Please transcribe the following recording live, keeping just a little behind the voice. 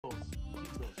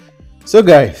So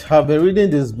guys, I've been reading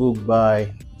this book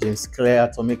by James Clear,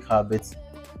 Atomic Habits.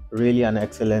 Really an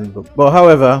excellent book. But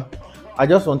however, I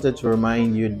just wanted to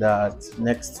remind you that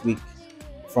next week,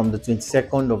 from the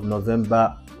 22nd of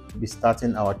November, we'll be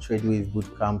starting our Trade Wave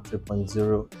Bootcamp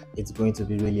 3.0. It's going to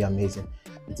be really amazing.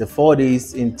 It's a 4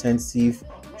 days intensive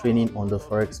training on the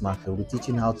Forex market. We'll be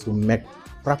teaching how to make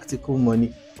practical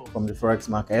money from the Forex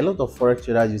market. A lot of Forex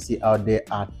traders you see out there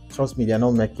are, trust me, they're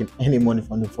not making any money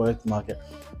from the Forex market.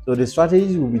 So the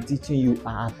strategies we'll be teaching you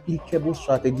are applicable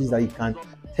strategies that you can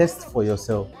test for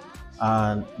yourself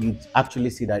and you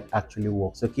actually see that it actually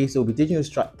works. Okay, so we'll be teaching you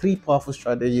three powerful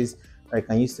strategies that you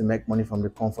can use to make money from the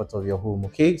comfort of your home.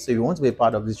 Okay, so if you want to be a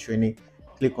part of this training,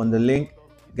 click on the link,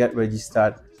 get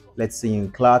registered. Let's see you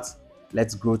in class.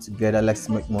 Let's grow together. Let's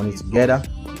make money together.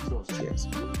 Cheers.